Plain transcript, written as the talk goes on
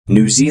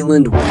New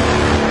Zealand.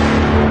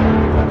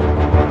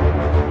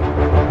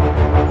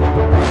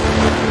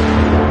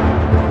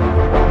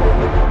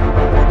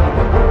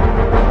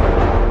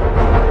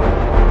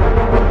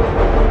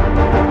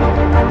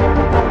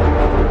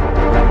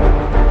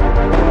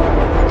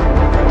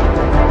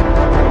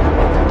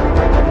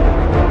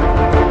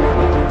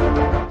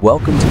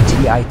 Welcome to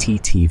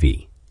TIT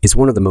TV. Is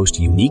one of the most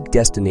unique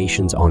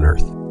destinations on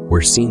Earth,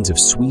 where scenes of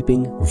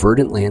sweeping,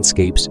 verdant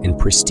landscapes and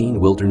pristine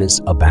wilderness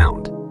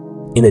abound.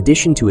 In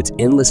addition to its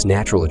endless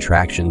natural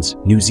attractions,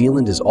 New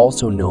Zealand is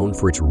also known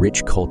for its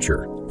rich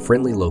culture,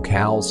 friendly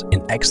locales,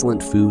 and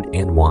excellent food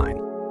and wine.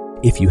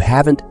 If you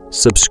haven't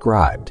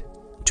subscribed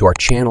to our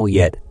channel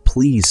yet,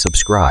 please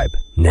subscribe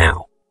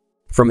now.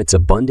 From its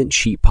abundant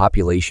sheep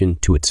population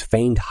to its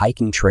famed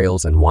hiking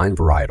trails and wine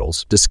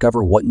varietals,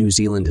 discover what New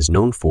Zealand is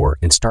known for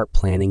and start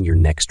planning your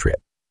next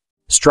trip.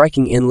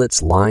 Striking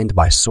inlets lined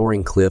by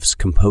soaring cliffs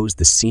compose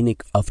the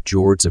scenic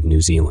fjords of New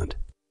Zealand,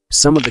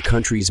 some of the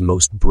country's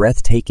most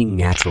breathtaking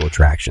natural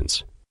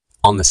attractions.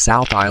 On the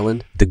South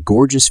Island, the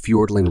gorgeous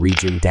Fiordland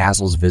region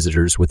dazzles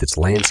visitors with its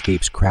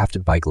landscapes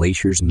crafted by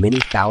glaciers many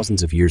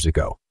thousands of years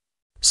ago.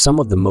 Some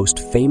of the most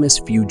famous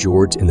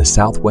fjords in the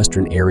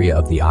southwestern area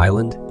of the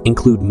island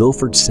include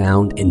Milford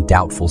Sound and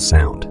Doubtful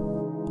Sound.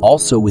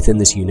 Also within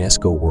this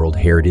UNESCO World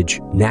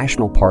Heritage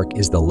National Park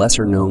is the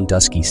lesser-known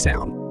Dusky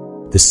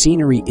Sound. The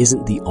scenery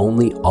isn't the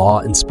only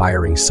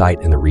awe-inspiring sight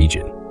in the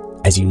region.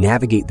 As you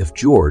navigate the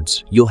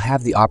fjords, you'll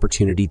have the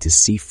opportunity to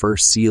see fur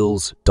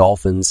seals,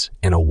 dolphins,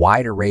 and a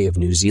wide array of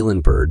New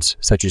Zealand birds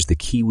such as the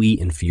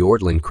kiwi and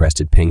Fiordland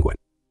crested penguin.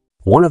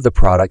 One of the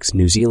products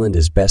New Zealand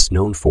is best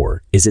known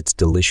for is its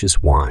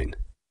delicious wine.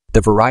 The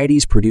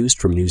varieties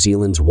produced from New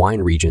Zealand's wine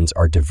regions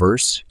are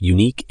diverse,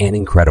 unique, and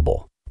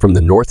incredible. From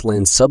the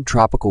Northland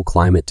subtropical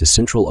climate to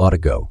Central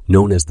Otago,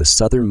 known as the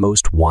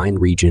southernmost wine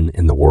region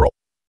in the world.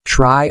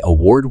 Try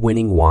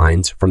award-winning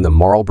wines from the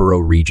Marlborough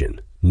region,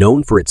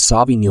 known for its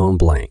Sauvignon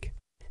Blanc.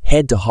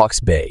 Head to Hawke's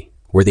Bay,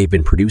 where they've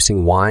been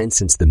producing wine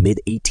since the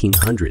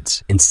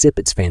mid-1800s, and sip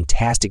its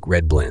fantastic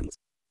red blends.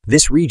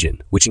 This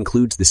region, which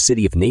includes the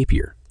city of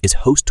Napier, is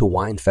host to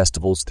wine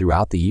festivals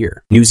throughout the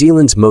year. New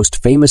Zealand's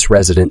most famous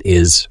resident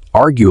is,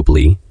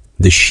 arguably,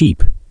 the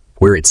sheep,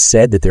 where it's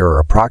said that there are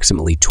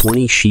approximately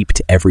 20 sheep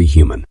to every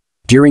human.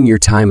 During your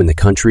time in the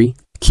country,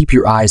 keep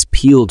your eyes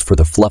peeled for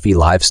the fluffy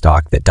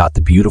livestock that dot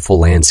the beautiful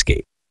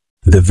landscape.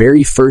 The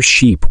very first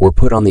sheep were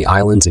put on the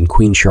islands in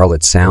Queen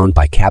Charlotte Sound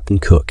by Captain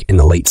Cook in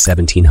the late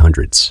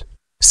 1700s.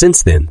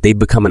 Since then, they've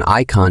become an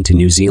icon to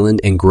New Zealand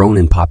and grown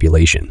in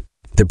population.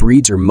 The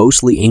breeds are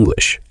mostly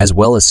English, as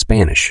well as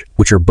Spanish,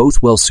 which are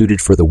both well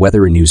suited for the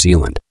weather in New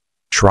Zealand.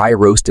 Try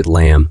roasted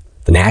lamb,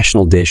 the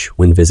national dish,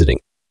 when visiting.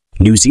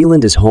 New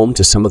Zealand is home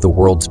to some of the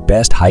world's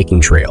best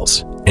hiking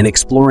trails, and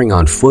exploring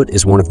on foot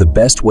is one of the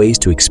best ways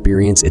to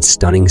experience its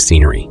stunning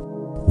scenery.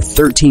 With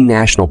 13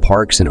 national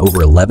parks and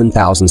over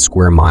 11,000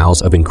 square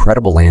miles of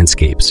incredible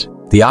landscapes,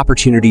 the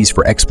opportunities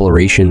for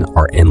exploration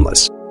are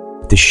endless.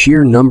 The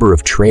sheer number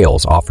of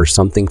trails offers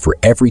something for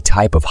every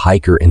type of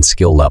hiker and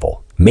skill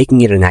level,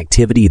 making it an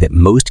activity that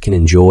most can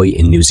enjoy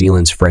in New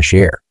Zealand's fresh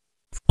air.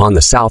 On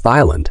the South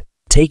Island,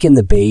 take in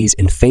the bays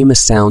and famous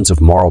sounds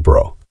of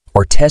Marlborough,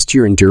 or test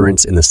your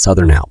endurance in the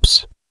Southern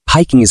Alps.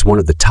 Hiking is one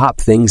of the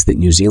top things that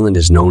New Zealand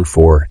is known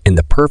for, and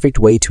the perfect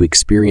way to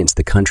experience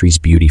the country's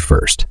beauty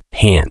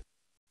firsthand.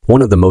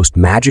 One of the most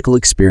magical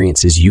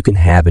experiences you can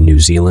have in New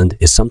Zealand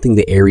is something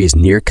the areas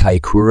near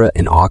Kaikoura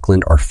and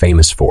Auckland are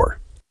famous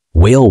for: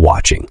 whale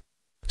watching.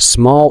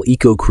 Small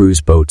eco-cruise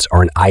boats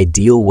are an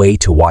ideal way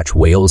to watch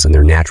whales in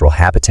their natural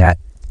habitat,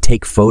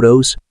 take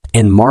photos,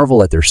 and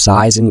marvel at their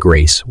size and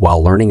grace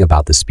while learning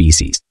about the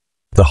species.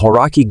 The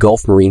Hauraki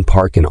Gulf Marine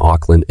Park in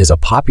Auckland is a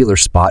popular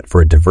spot for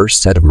a diverse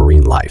set of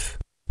marine life,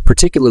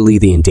 particularly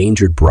the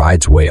endangered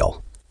Bride's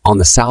whale. On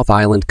the South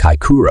Island,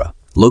 Kaikoura,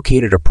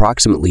 located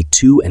approximately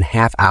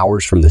 2.5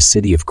 hours from the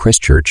city of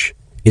Christchurch,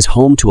 is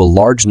home to a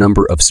large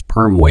number of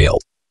sperm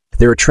whales.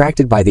 They're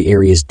attracted by the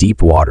area's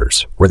deep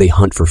waters, where they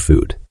hunt for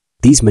food.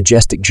 These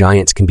majestic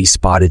giants can be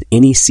spotted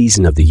any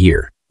season of the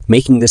year,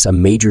 making this a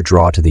major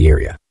draw to the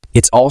area.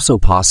 It's also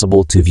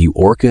possible to view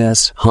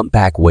orcas,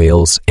 humpback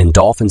whales, and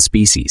dolphin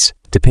species,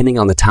 depending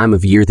on the time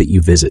of year that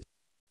you visit.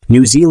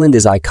 New Zealand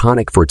is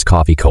iconic for its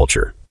coffee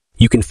culture.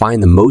 You can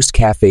find the most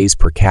cafes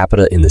per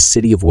capita in the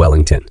city of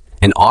Wellington,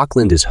 and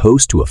Auckland is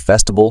host to a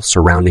festival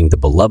surrounding the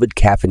beloved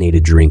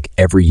caffeinated drink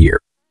every year.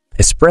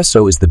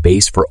 Espresso is the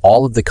base for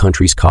all of the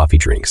country's coffee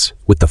drinks,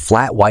 with the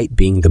flat white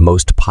being the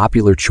most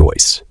popular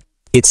choice.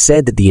 It's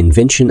said that the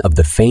invention of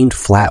the famed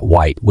flat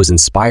white was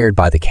inspired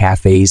by the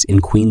cafes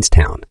in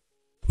Queenstown.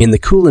 In the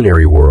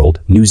culinary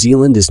world, New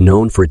Zealand is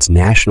known for its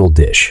national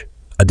dish,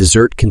 a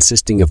dessert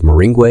consisting of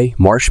meringue,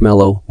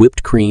 marshmallow,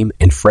 whipped cream,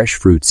 and fresh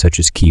fruits such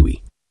as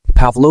kiwi.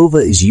 Pavlova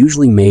is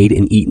usually made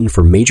and eaten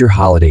for major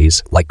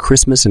holidays like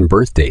Christmas and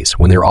birthdays,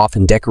 when they're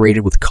often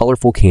decorated with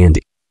colorful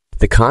candy.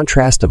 The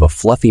contrast of a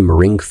fluffy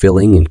meringue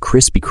filling and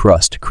crispy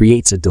crust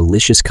creates a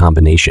delicious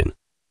combination.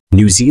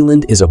 New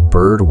Zealand is a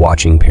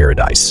bird-watching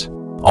paradise.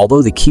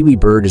 Although the kiwi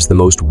bird is the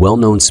most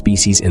well-known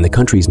species in the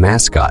country's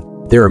mascot,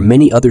 There are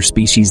many other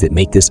species that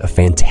make this a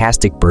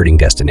fantastic birding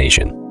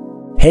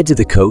destination. Head to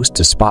the coast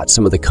to spot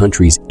some of the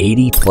country's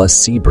 80-plus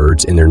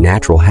seabirds in their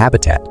natural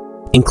habitat,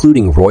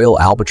 including royal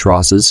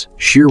albatrosses,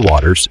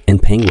 shearwaters,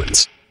 and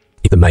penguins.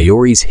 The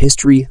Maori's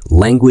history,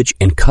 language,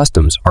 and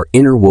customs are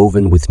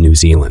interwoven with New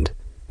Zealand,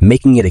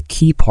 making it a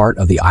key part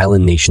of the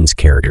island nation's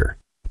character.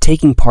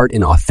 Taking part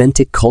in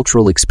authentic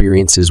cultural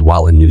experiences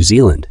while in New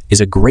Zealand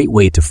is a great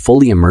way to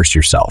fully immerse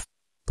yourself.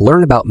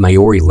 Learn about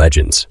Maori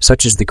legends,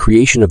 such as the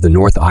creation of the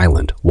North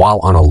Island, while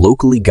on a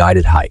locally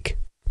guided hike.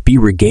 Be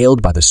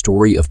regaled by the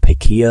story of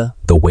Pakia,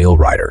 the whale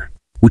rider,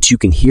 which you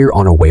can hear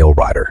on a whale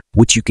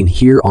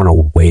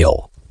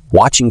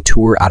watching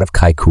tour out of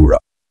Kaikoura.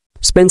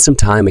 Spend some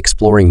time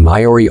exploring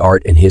Maori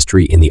art and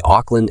history in the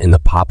Auckland and the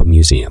Papa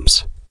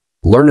museums.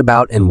 Learn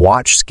about and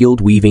watch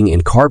skilled weaving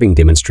and carving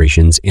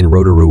demonstrations in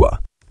Rotorua.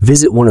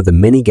 Visit one of the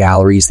many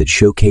galleries that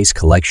showcase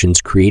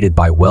collections created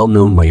by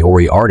well-known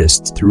Maori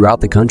artists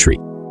throughout the country.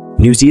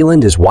 New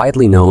Zealand is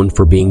widely known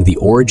for being the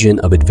origin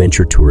of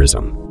adventure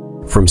tourism.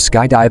 From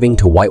skydiving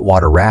to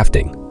whitewater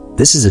rafting,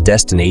 this is a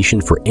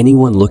destination for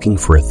anyone looking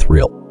for a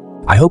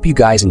thrill. I hope you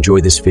guys enjoy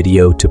this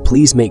video. To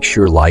please make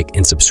sure like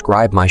and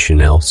subscribe my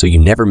channel so you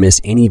never miss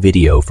any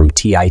video from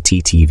TIT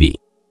TV.